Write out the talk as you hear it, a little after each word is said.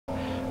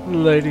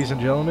Ladies and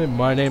gentlemen,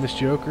 my name is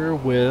Joker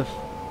with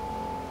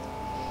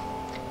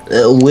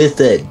With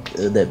that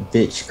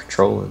bitch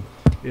trolling.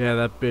 yeah,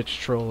 that bitch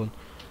trolling.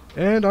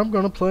 And I'm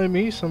gonna play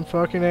me some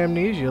fucking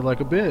Amnesia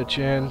like a bitch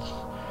and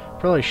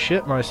probably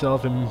shit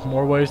myself in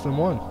more ways than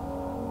one.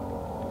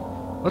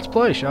 Let's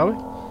play, shall we?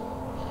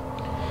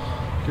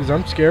 Because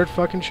I'm scared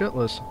fucking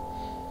shitless.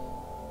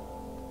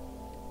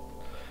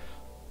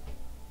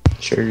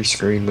 Share your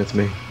screen with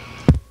me.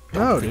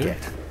 No, dude.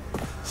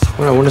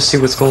 Well, I want to see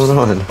what's going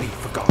on.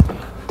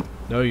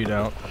 No, you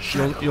don't.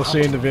 You'll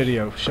see in the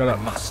video. Shut up.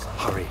 Must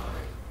hurry.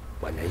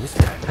 My name is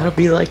Dan. That'll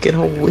be like in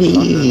a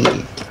week.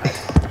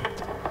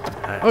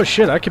 Oh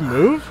shit, I can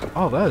move?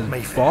 Oh, that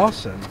is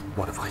bossing.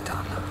 What have I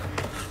done?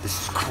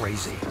 This is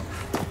crazy.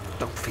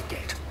 Don't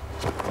forget.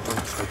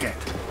 Don't forget.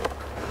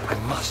 I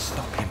must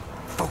stop him.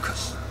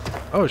 Focus.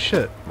 Oh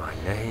shit. My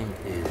name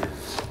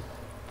is.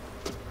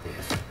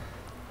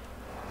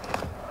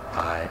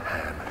 I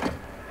am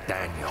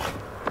Daniel.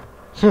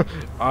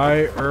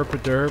 I erp a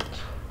derp.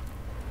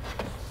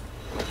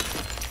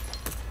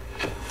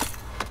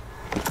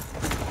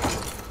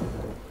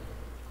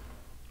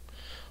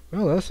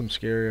 Well, that's some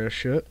scary ass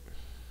shit.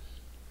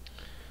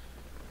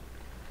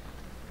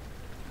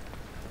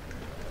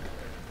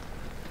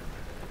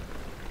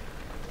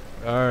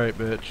 Alright,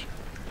 bitch.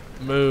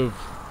 Move.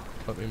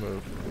 Let me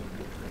move.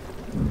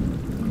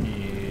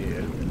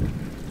 Yeah.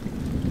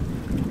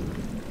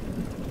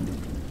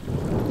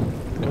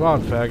 Come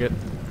on, faggot.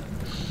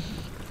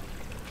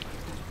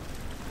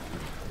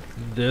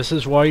 This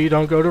is why you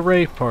don't go to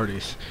rave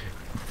parties.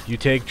 You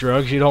take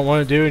drugs you don't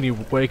want to do and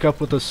you wake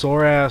up with a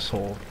sore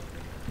asshole.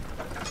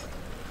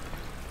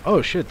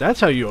 Oh shit,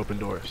 that's how you open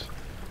doors.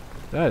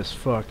 That is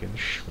fucking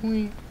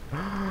sweet.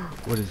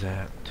 What is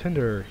that?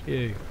 Tinder.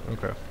 Yay.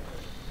 Okay.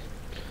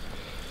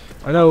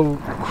 I know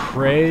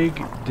Craig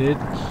did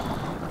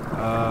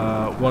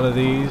one of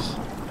these,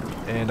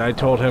 and I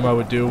told him I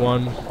would do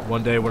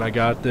one day when I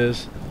got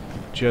this,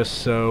 just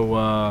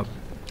so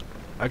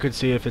I could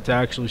see if it's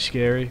actually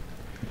scary.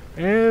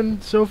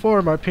 And so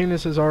far, my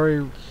penis has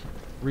already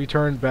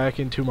returned back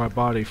into my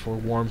body for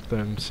warmth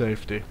and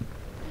safety.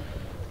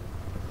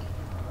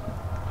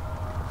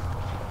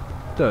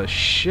 The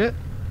shit?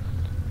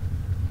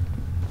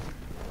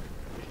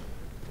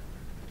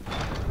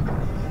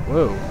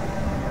 Whoa.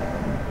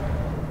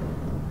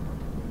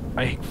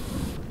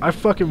 I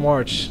fucking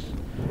watched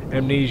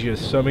Amnesia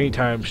so many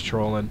times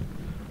trolling,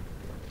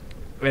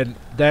 and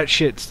that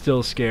shit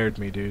still scared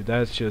me, dude.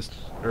 That's just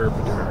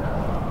urban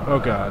dirt. Oh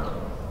god.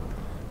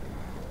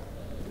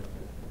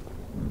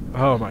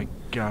 Oh my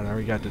god, I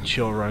already got the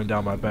chill running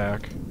down my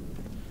back.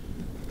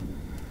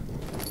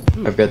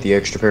 I've got the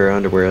extra pair of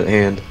underwear at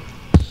hand.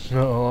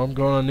 Oh, I'm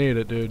gonna need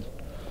it, dude.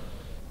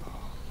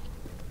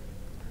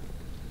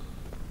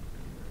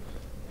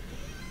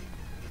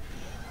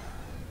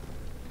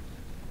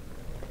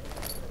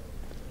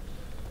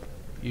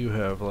 You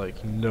have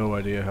like no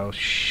idea how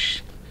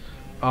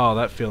oh,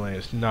 that feeling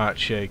is not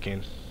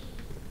shaking.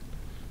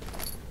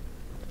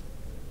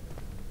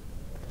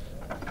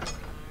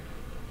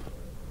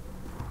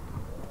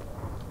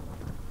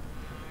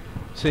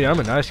 See,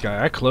 I'm a nice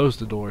guy. I close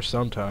the door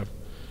sometime.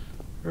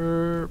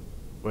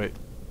 Wait.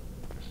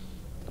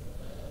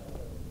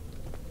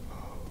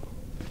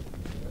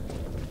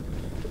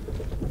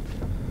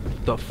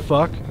 The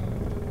fuck?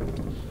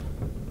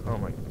 Oh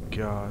my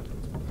god.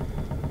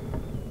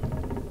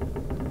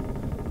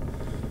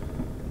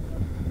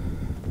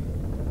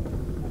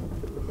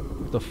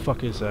 The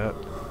fuck is that?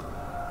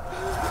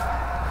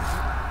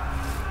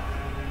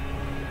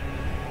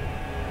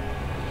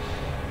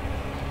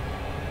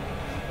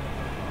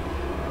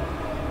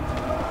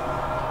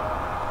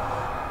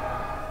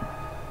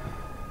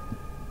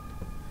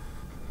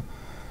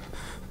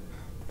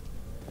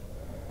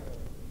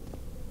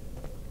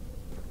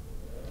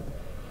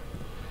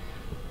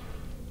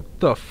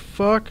 The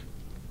fuck?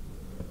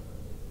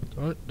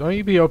 Don't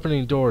you be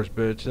opening doors,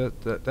 bitch.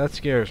 That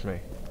scares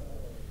me.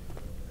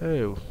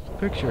 Oh,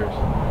 pictures.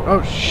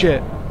 Oh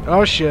shit.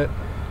 Oh shit.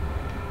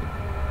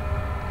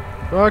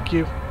 Fuck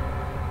you.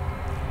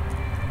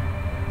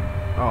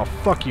 Oh,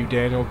 fuck you,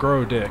 Daniel.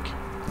 Grow a dick.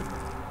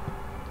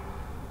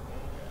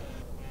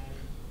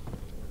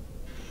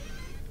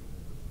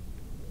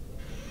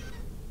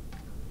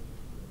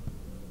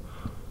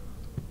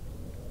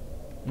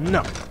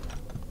 No.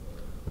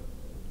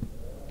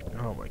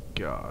 Oh my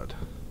god.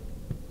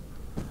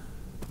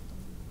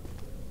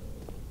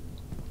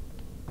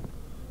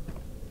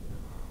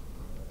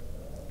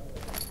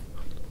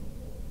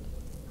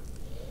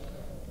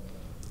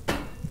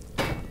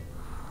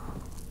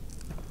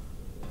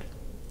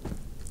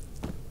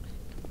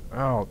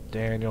 Oh,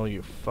 Daniel,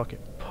 you fucking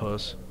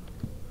puss.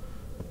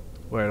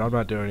 Wait, I'm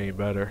not doing any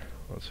better.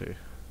 Let's see.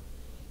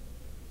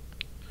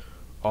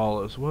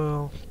 All is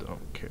well.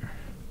 Don't care.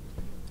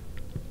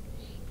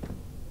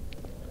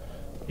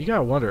 You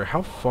gotta wonder,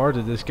 how far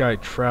did this guy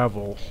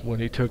travel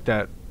when he took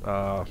that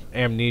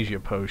amnesia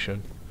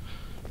potion?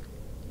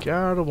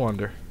 Gotta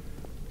wonder.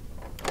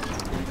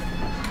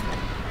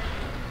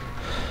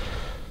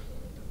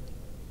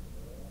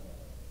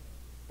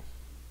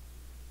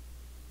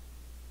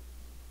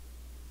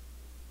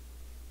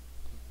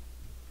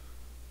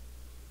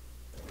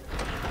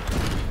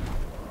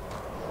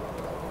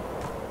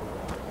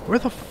 Where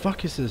the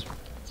fuck is this?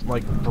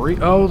 Like,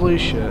 holy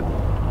shit.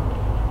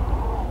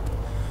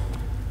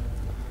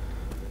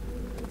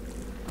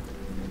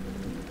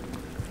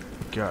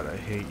 God, I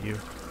hate you.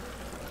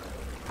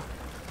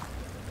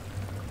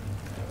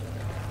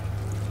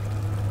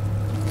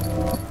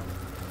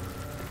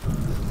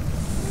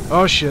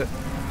 Oh shit.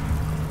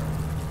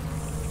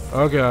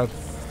 Oh god.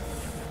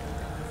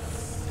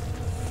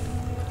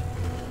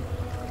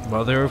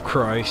 Mother of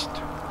Christ.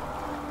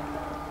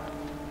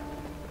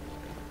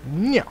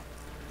 Yeah.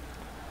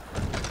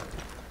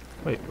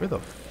 Wait, where the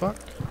fuck?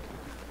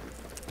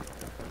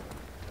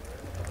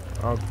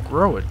 I'll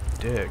grow a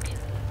dick.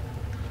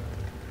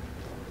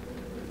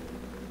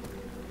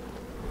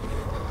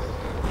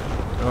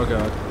 Oh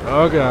god.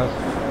 Oh god.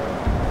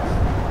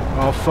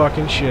 Oh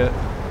fucking shit.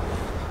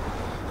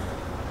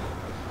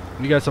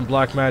 We got some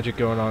black magic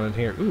going on in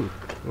here. Ooh,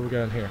 what we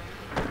got in here?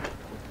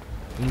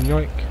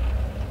 Yoink.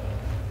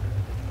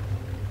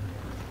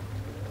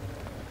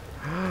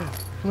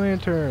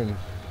 Lantern.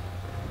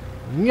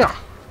 Yeah.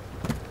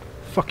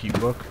 Fuck you,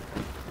 book.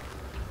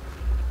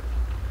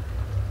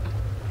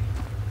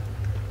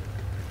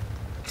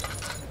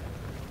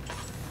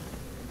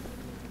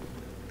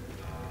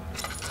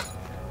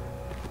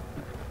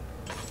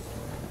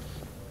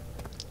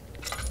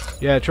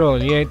 Yeah,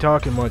 trolling, you ain't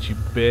talking much, you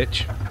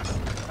bitch.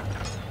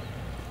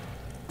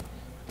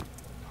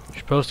 You're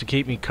supposed to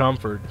keep me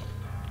comforted.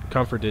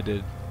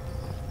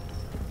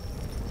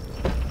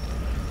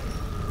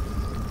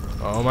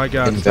 Oh my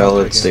god.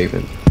 Invalid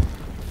statement.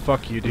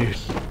 Fuck you, dude.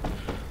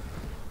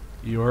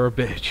 You are a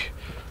bitch.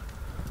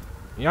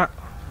 Yeah.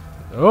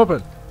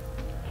 Open.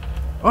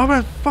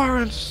 Open fire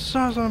and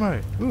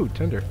sesame. Ooh,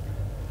 tender.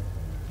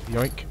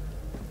 Yoink.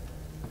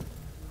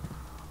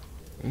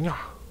 Yeah.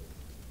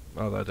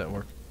 Oh, that didn't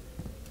work.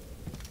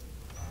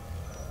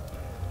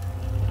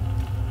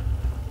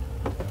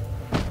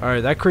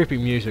 Alright, that creepy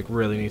music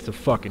really needs to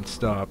fucking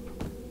stop.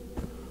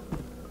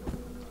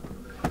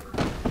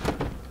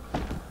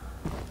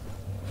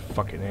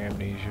 Fucking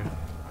amnesia.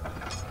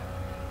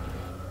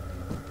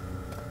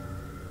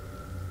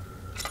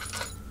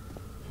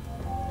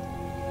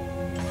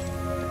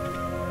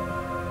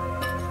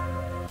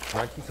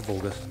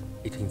 August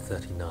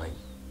 1839.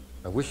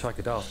 I wish I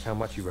could ask how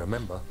much you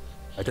remember.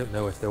 I don't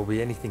know if there will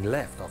be anything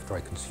left after I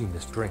consume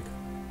this drink.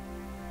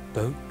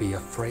 Don't be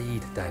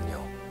afraid,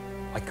 Daniel.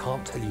 I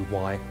can't tell you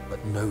why,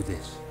 but know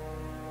this.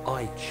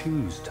 I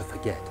choose to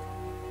forget.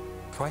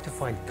 Try to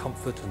find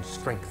comfort and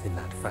strength in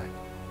that fact.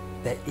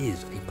 There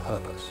is a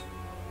purpose.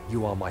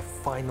 You are my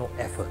final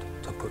effort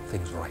to put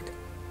things right.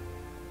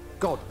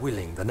 God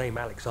willing, the name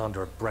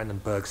Alexander of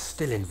Brandenburg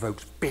still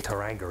invokes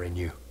bitter anger in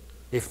you.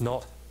 If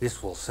not,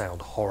 this will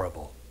sound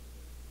horrible.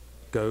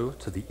 Go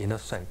to the inner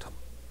sanctum.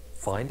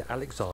 Find Alexander.